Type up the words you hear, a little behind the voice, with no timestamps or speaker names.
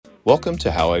Welcome to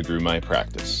How I Grew My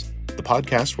Practice, the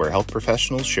podcast where health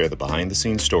professionals share the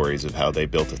behind-the-scenes stories of how they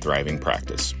built a thriving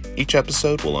practice. Each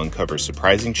episode will uncover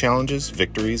surprising challenges,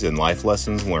 victories, and life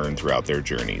lessons learned throughout their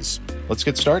journeys. Let's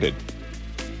get started.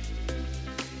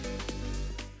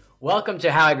 Welcome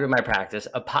to How I Grew My Practice,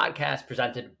 a podcast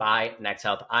presented by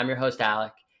NexHealth. I'm your host,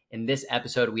 Alec. In this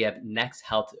episode, we have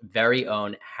NexHealth's very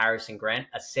own Harrison Grant,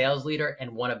 a sales leader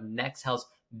and one of NexHealth's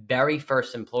very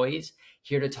first employees,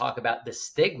 here to talk about the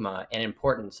stigma and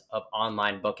importance of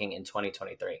online booking in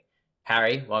 2023.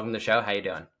 Harry, welcome to the show. How you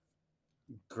doing?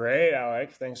 Great,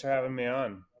 Alec. Thanks for having me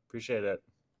on. Appreciate it.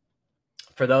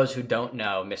 For those who don't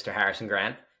know Mr. Harrison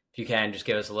Grant, if you can just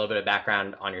give us a little bit of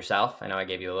background on yourself. I know I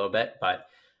gave you a little bit, but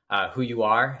who you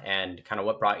are and kind of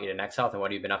what brought you to NexHealth and what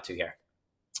have you been up to here?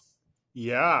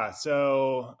 Yeah,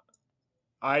 so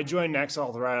I joined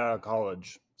NexHealth right out of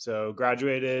college. So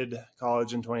graduated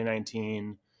college in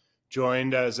 2019,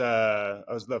 joined as I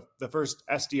was the first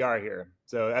SDR here.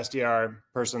 So SDR,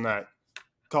 person that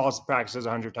calls practices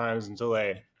 100 times until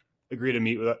they agree to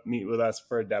meet with us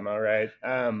for a demo, right?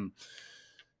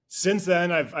 Since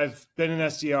then, I've been an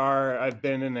SDR. I've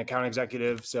been an account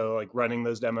executive, so like running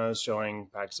those demos, showing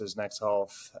practices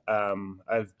NexHealth.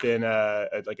 I've been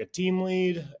a team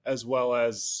lead, as well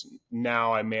as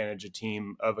now I manage a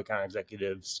team of account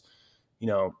executives.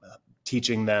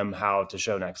 Teaching them how to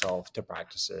show NexHealth to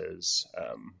practices,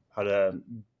 how to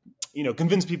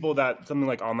convince people that something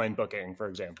like online booking, for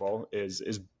example,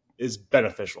 is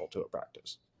beneficial to a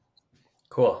practice.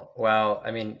 Cool. Well,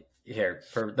 here,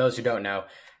 for those who don't know,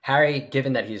 Harry,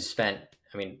 given that he's spent,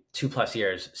 2+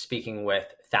 years speaking with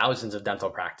thousands of dental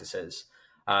practices,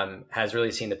 has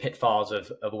really seen the pitfalls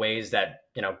of ways that,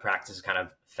 practices kind of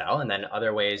fell, and then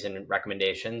other ways in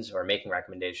recommendations or making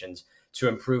recommendations to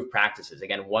improve practices.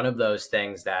 Again, one of those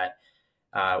things that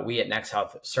we at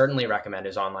NexHealth certainly recommend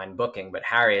is online booking. But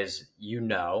Harry, as you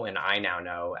know, and I now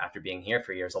know after being here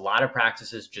for years, a lot of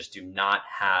practices just do not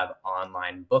have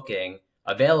online booking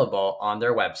available on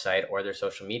their website or their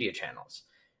social media channels.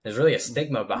 There's really a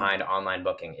stigma behind online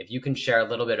booking. If you can share a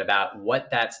little bit about what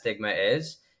that stigma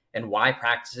is and why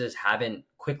practices haven't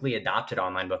quickly adopted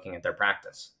online booking at their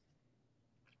practice.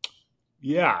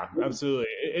 Yeah, absolutely.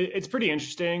 It's pretty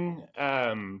interesting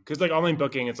because like online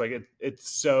booking, it's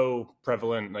so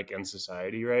prevalent like in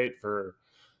society, right? For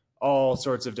all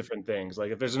sorts of different things.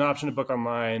 Like if there's an option to book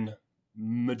online,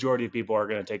 majority of people are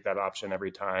going to take that option every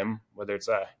time, whether it's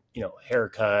a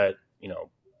haircut,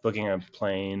 booking a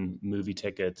plane, movie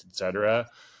tickets, etc.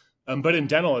 But in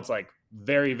dental, it's like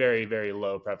very, very, very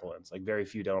low prevalence. Like very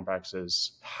few dental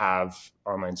practices have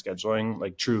online scheduling,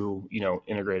 like true,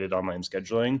 integrated online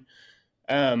scheduling.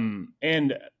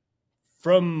 And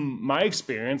from my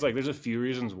experience, like there's a few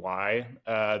reasons why.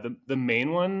 The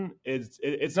main one is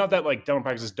it's not that like dental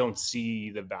practices don't see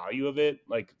the value of it.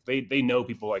 Like they know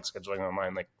people like scheduling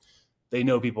online, like they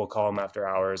know people call them after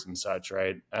hours and such,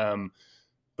 right?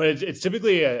 But it's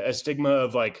typically a stigma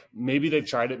of like maybe they've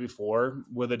tried it before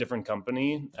with a different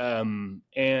company,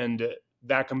 and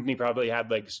that company probably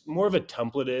had like more of a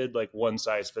templated like one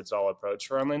size fits all approach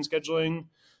for online scheduling.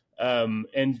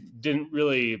 And didn't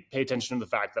really pay attention to the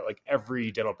fact that like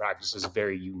every dental practice is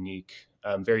very unique,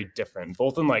 very different,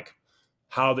 both in like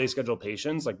how they schedule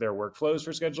patients, like their workflows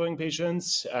for scheduling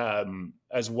patients,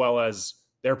 as well as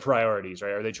their priorities,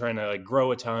 right? Are they trying to like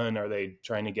grow a ton? Are they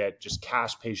trying to get just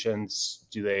cash patients?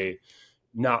 Do they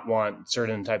not want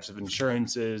certain types of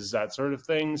insurances, that sort of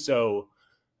thing? So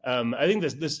I think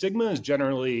the stigma is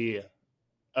generally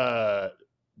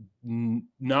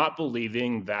not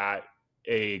believing that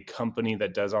a company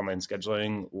that does online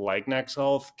scheduling like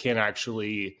NexHealth can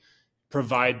actually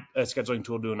provide a scheduling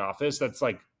tool to an office that's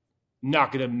like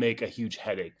not going to make a huge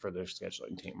headache for their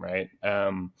scheduling team, right?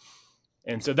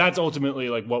 And so that's ultimately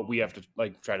like what we have to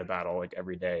like try to battle like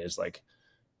every day is like,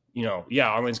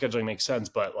 online scheduling makes sense,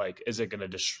 but like, is it going to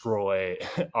destroy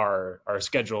our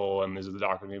schedule, and is the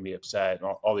doctor going to be upset, and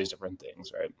all these different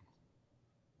things, right?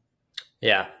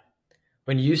 Yeah.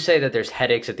 When you say that there's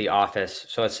headaches at the office,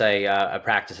 so let's say a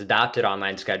practice adopted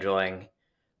online scheduling,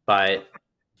 but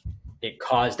it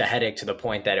caused a headache to the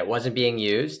point that it wasn't being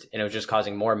used and it was just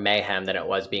causing more mayhem than it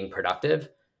was being productive.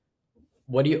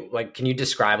 What do you like? Can you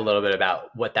describe a little bit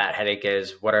about what that headache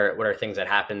is? What are things that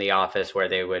happen in the office where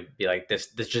they would be like, this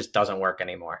just doesn't work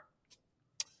anymore?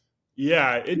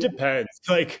 Yeah, it depends.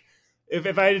 Like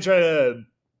if I had to try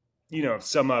to,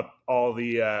 sum up all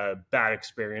the bad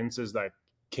experiences that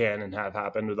can and have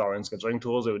happened with online scheduling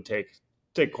tools, it would take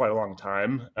quite a long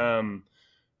time.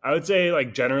 I would say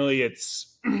like generally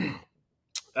it's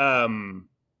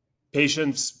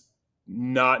patients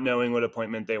not knowing what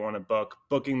appointment they want to book,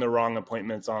 booking the wrong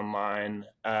appointments online,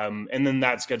 and then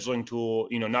that scheduling tool,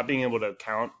 not being able to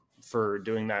account for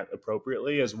doing that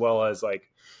appropriately, as well as like,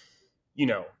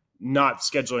 not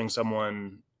scheduling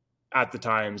someone at the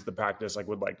times the practice like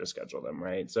would like to schedule them,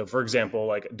 right? So for example,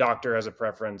 like a doctor has a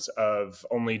preference of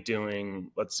only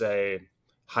doing, let's say,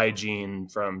 hygiene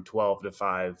from 12 to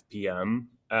 5 p.m.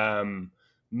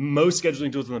 Most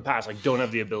scheduling tools in the past like don't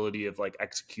have the ability of like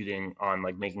executing on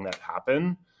like making that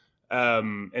happen.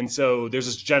 And so there's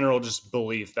this general just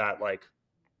belief that like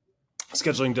online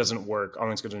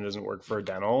scheduling doesn't work for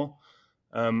dental.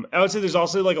 I would say there's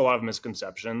also like a lot of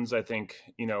misconceptions. I think,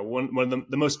 one of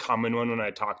the most common one when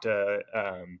I talk to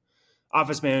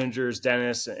office managers,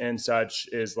 dentists and such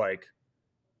is like,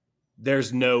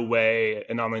 there's no way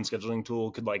an online scheduling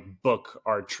tool could like book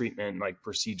our treatment like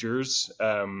procedures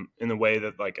in the way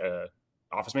that like a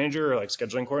office manager or like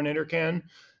scheduling coordinator can.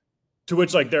 To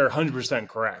which like they're 100%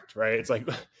 correct, right? It's like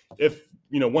if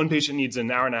one patient needs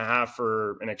an hour and a half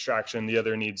for an extraction, the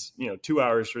other needs 2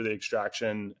 hours for the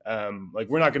extraction. Like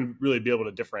we're not going to really be able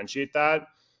to differentiate that.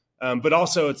 But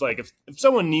also it's like if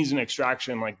someone needs an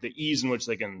extraction, like the ease in which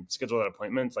they can schedule that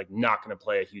appointment, it's like not going to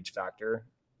play a huge factor,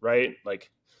 right? Like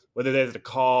whether they have to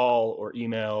call or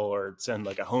email or send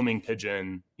like a homing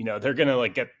pigeon, they're going to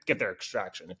like get their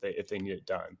extraction if they need it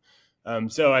done.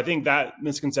 So I think that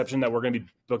misconception that we're going to be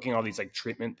booking all these like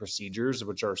treatment procedures,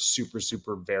 which are super,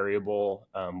 super variable,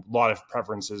 a lot of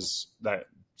preferences that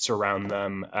surround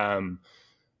them.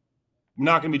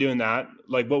 Not going to be doing that.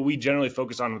 Like what we generally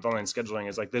focus on with online scheduling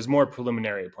is like there's more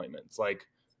preliminary appointments, like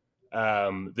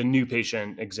the new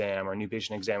patient exam or new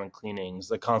patient exam and cleanings,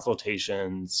 the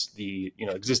consultations, the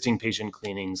existing patient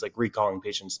cleanings, like recalling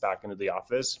patients back into the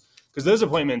office. Because those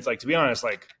appointments, like to be honest,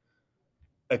 like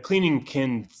a cleaning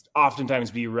can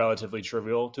oftentimes be relatively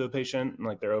trivial to a patient and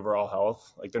like their overall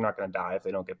health. Like they're not going to die if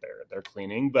they don't get their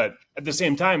cleaning. But at the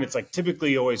same time, it's like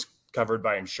typically always covered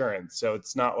by insurance. So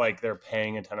it's not like they're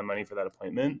paying a ton of money for that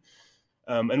appointment.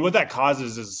 And what that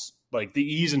causes is like the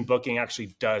ease in booking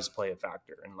actually does play a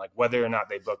factor in like whether or not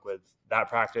they book with that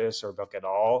practice or book at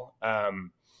all.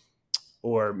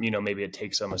 Or, maybe it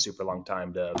takes them a super long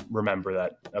time to remember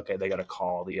that, okay, they got to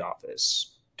call the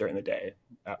office during the day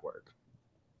at work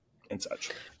and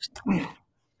such.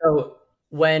 So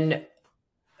when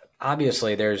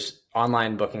obviously there's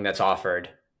online booking that's offered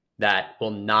that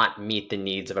will not meet the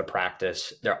needs of a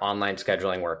practice, their online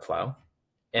scheduling workflow,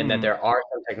 and that there are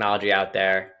some technology out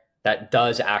there that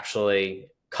does actually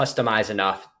customize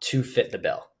enough to fit the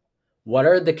bill. What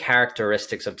are the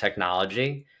characteristics of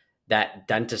technology that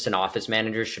dentists and office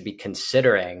managers should be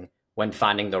considering when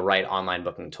finding the right online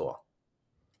booking tool?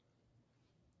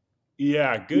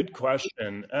 Yeah, good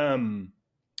question.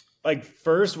 Like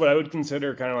first, what I would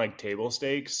consider kind of like table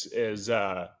stakes is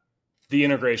the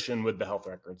integration with the health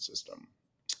record system.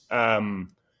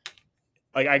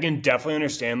 Like I can definitely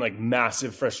understand like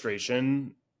massive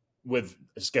frustration with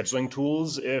scheduling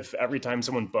tools if every time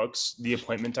someone books, the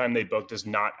appointment time they booked is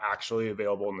not actually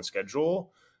available in the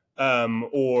schedule.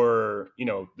 Or,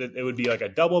 it would be like a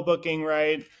double booking,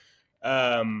 right?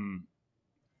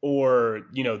 Or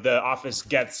the office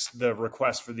gets the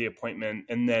request for the appointment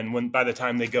and then by the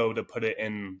time they go to put it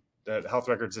in the health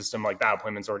record system, like that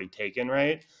appointment's already taken,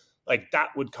 right? Like that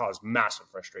would cause massive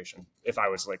frustration if I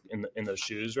was like in those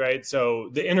shoes, right? So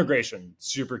the integration,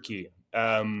 super key.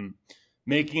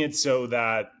 Making it so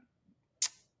that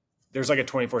there's like a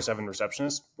 24/7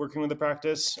 receptionist working with the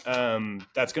practice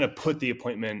that's going to put the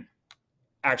appointment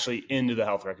actually into the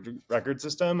health record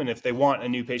system. And if they want a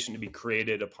new patient to be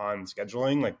created upon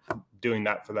scheduling, like doing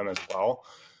that for them as well,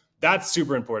 that's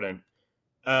super important.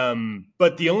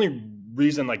 But the only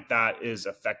reason like that is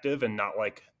effective and not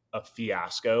like a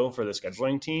fiasco for the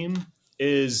scheduling team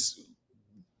is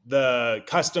the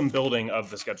custom building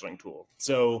of the scheduling tool.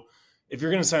 So if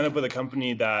you're going to sign up with a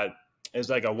company that is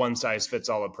like a one size fits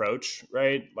all approach,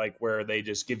 right? Like where they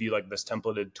just give you like this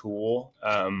templated tool,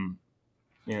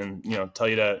 and tell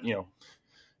you to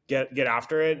get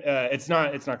after it, it's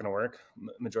not going to work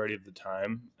majority of the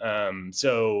time.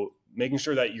 So making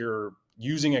sure that you're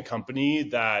using a company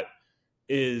that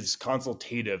is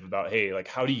consultative about, hey, like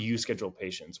how do you schedule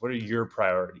patients, what are your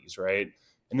priorities, right?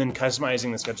 And then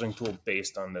customizing the scheduling tool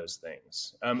based on those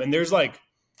things. And there's like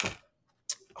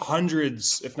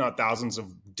hundreds if not thousands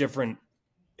of different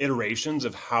iterations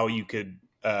of how you could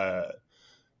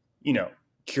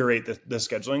curate the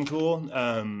scheduling tool.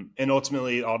 And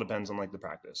ultimately it all depends on like the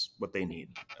practice, what they need,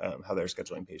 how they're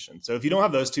scheduling patients. So if you don't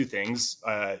have those two things,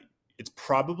 it's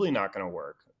probably not going to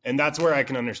work. And that's where I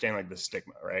can understand like the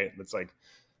stigma, right? It's like,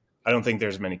 I don't think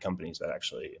there's many companies that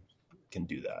actually can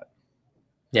do that.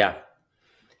 Yeah.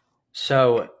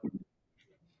 So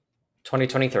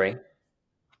 2023,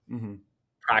 Mm-hmm.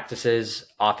 practices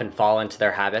often fall into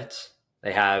their habits.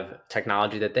 They have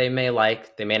technology that they may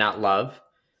like, they may not love.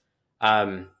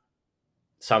 Um,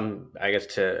 I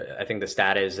think the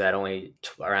stat is that only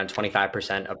around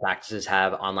 25% of practices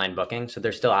have online booking. So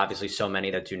there's still obviously so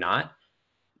many that do not.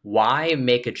 Why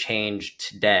make a change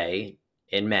today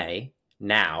in May,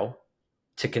 now,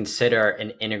 to consider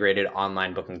an integrated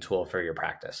online booking tool for your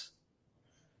practice?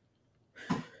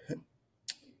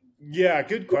 Yeah,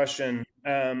 good question.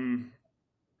 I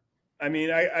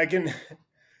mean, I can,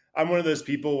 I'm one of those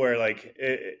people where like,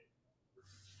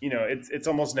 it's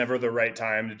almost never the right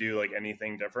time to do like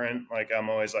anything different. Like I'm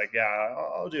always like, yeah,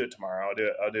 I'll do it tomorrow.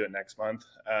 I'll do it next month.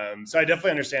 So I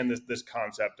definitely understand this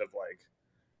concept of like,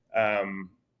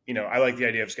 I like the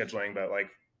idea of scheduling, but like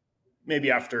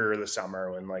maybe after the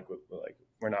summer when like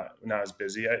we're not as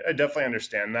busy. I definitely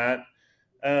understand that.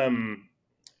 Um,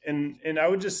 and I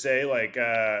would just say like,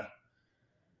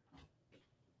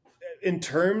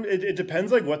 it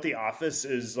depends like what the office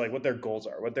is, like what their goals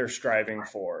are, what they're striving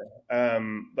for.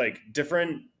 Like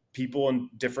different people and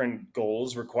different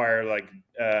goals require like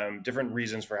different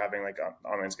reasons for having like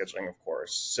online scheduling, of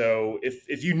course. So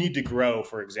if you need to grow,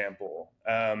 for example,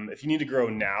 if you need to grow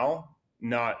now,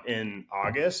 not in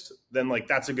August, then like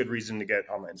that's a good reason to get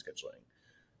online scheduling.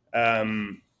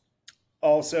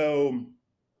 Also,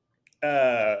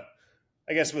 uh,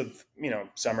 I guess with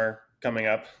summer coming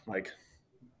up, like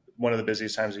one of the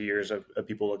busiest times of years of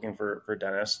people looking for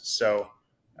dentists. So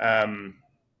I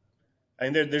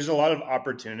think there's a lot of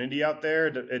opportunity out there.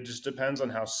 It just depends on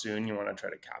how soon you want to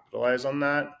try to capitalize on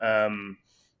that.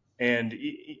 And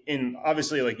in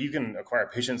obviously, like you can acquire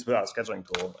patients without a scheduling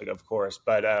tool, like of course,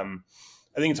 but I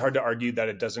think it's hard to argue that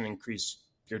it doesn't increase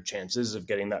your chances of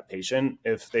getting that patient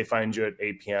if they find you at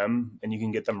 8 p.m. and you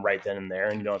can get them right then and there,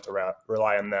 and you don't have to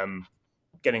rely on them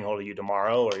getting a hold of you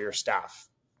tomorrow or your staff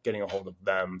getting a hold of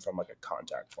them from like a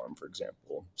contact form, for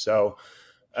example. So,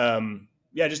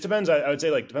 yeah, it just depends. I would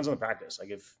say like depends on the practice.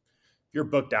 Like if you're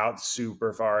booked out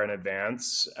super far in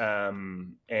advance,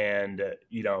 and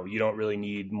you don't really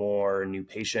need more new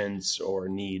patients or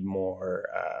need more,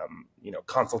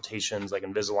 consultations like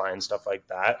Invisalign, stuff like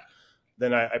that,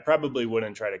 then I probably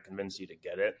wouldn't try to convince you to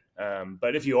get it.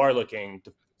 But if you are looking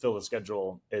to fill the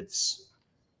schedule, it's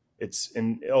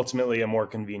ultimately a more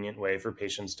convenient way for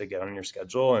patients to get on your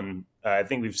schedule. And I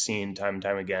think we've seen time and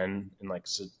time again in like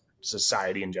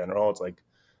society in general, it's like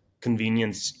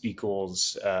convenience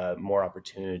equals more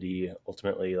opportunity,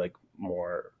 ultimately like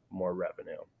more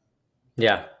revenue.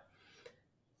 Yeah.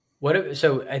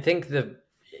 So I think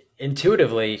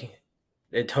intuitively,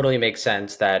 it totally makes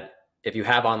sense that if you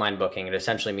have online booking, it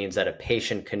essentially means that a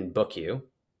patient can book you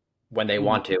when they Mm-hmm.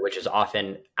 want to, which is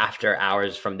often after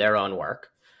hours from their own work.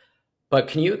 But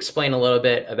can you explain a little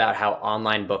bit about how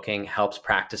online booking helps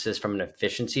practices from an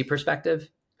efficiency perspective?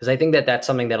 Because I think that that's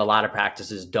something that a lot of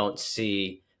practices don't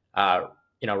see,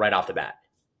 right off the bat.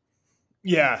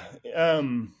 Yeah.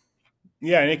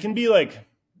 Yeah. And it can be like,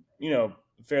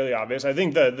 fairly obvious. I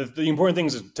think the important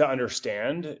things to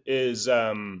understand is,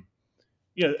 a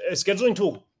scheduling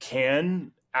tool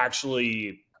can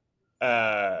actually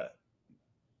uh,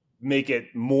 make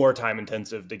it more time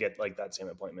intensive to get like that same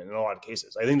appointment in a lot of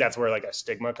cases. I think that's where like a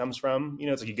stigma comes from.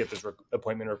 It's like you get this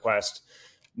appointment request.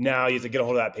 Now you have to get a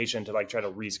hold of that patient to like try to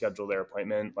reschedule their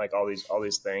appointment, like all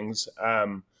these things.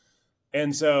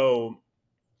 And so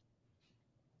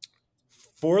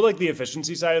for like the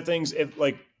efficiency side of things, if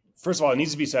like first of all, it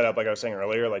needs to be set up, like I was saying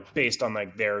earlier, like based on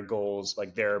like their goals,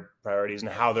 like their priorities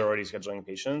and how they're already scheduling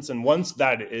patients. And once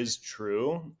that is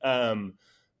true,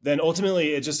 then ultimately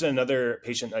it's just another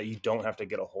patient that you don't have to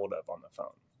get a hold of on the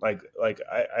phone.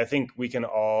 I think we can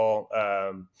all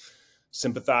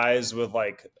sympathize with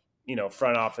like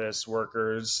front office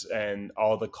workers and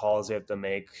all the calls they have to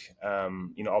make,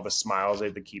 all the smiles they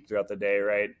have to keep throughout the day,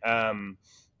 right?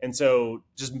 And so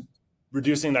just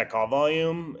reducing that call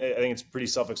volume, I think it's pretty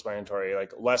self-explanatory.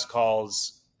 Like less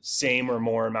calls, same or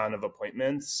more amount of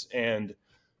appointments. And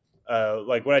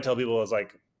like what I tell people is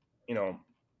like,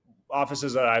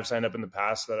 offices that I've signed up in the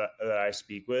past that I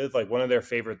speak with, like one of their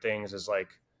favorite things is like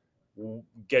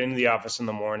getting to the office in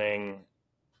the morning,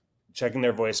 checking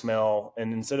their voicemail,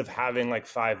 and instead of having like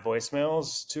 5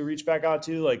 voicemails to reach back out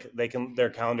to, like their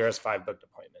calendar has 5 booked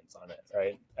appointments on it,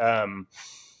 right?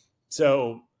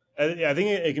 So I think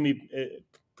it can be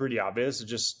pretty obvious.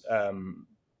 It's just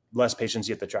less patients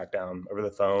you have to track down over the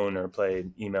phone or play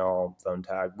email phone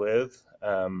tag with.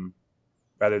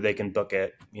 Rather, they can book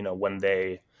it, when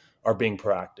they are being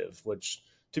proactive. Which,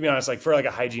 to be honest, like for like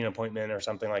a hygiene appointment or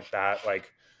something like that,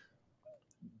 like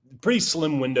pretty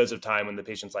slim windows of time when the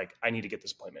patient's like, I need to get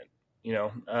this appointment,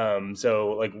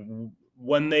 so like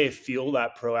when they feel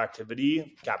that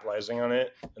proactivity, capitalizing on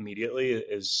it immediately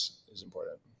is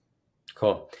important.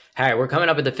 Cool. Harry, we're coming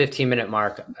up at the 15-minute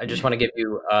mark. I just want to give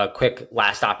you a quick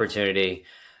last opportunity.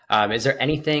 Is there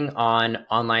anything on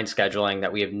online scheduling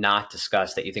that we have not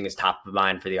discussed that you think is top of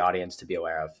mind for the audience to be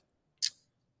aware of?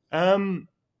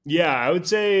 Yeah, I would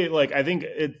say like, I think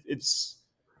it's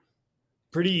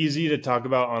pretty easy to talk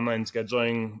about online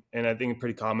scheduling. And I think it's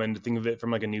pretty common to think of it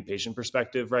from like a new patient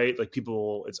perspective, right? Like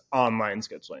it's online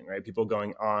scheduling, right? People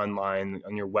going online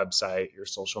on your website, your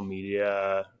social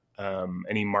media,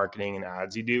 any marketing and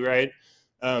ads you do, right?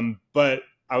 But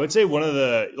I would say one of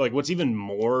the, like, what's even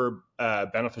more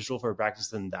beneficial for a practice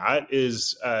than that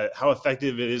is how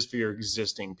effective it is for your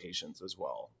existing patients as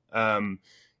well.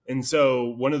 And so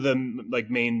one of the like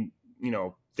main,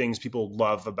 things people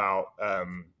love about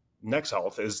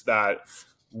NexHealth is that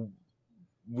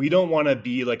we don't want to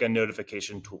be like a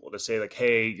notification tool to say like,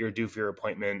 hey, you're due for your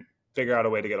appointment, figure out a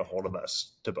way to get a hold of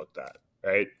us to book that,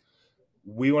 right?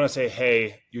 We want to say,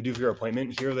 hey, you're due for your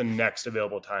appointment. Here are the next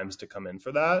available times to come in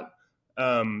for that.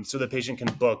 So the patient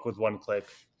can book with one click.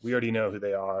 We already know who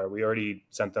they are. We already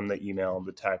sent them the email,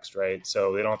 the text, right?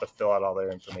 So they don't have to fill out all their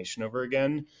information over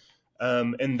again.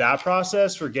 And that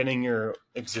process for getting your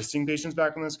existing patients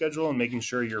back on the schedule and making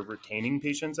sure you're retaining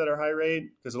patients at a high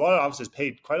rate, because a lot of offices pay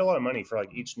quite a lot of money for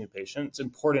like each new patient. It's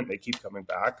important they keep coming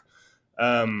back.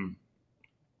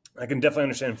 I can definitely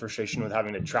understand frustration with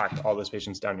having to track all those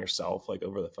patients down yourself, like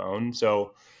over the phone.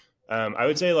 So I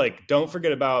would say like, don't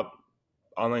forget about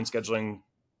online scheduling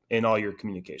in all your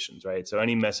communications, right? So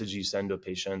any message you send to a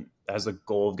patient that has the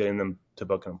goal of getting them to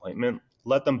book an appointment,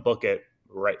 let them book it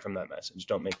right from that message.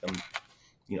 Don't make them,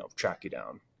 track you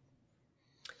down.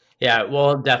 Yeah,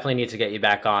 we'll definitely need to get you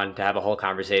back on to have a whole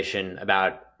conversation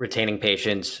about retaining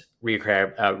patients,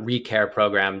 recare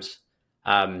programs.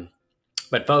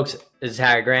 But folks, this is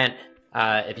Harry Grant.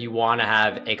 If you want to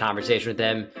have a conversation with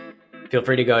him, feel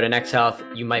free to go to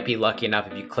NexHealth. You might be lucky enough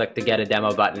if you click the get a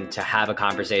demo button to have a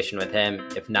conversation with him.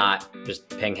 If not, just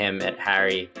ping him at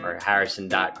Harry or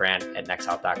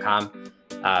harrison.grant@nexhealth.com.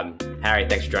 Harry,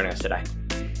 thanks for joining us today.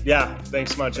 Yeah,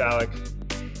 thanks so much, Alec.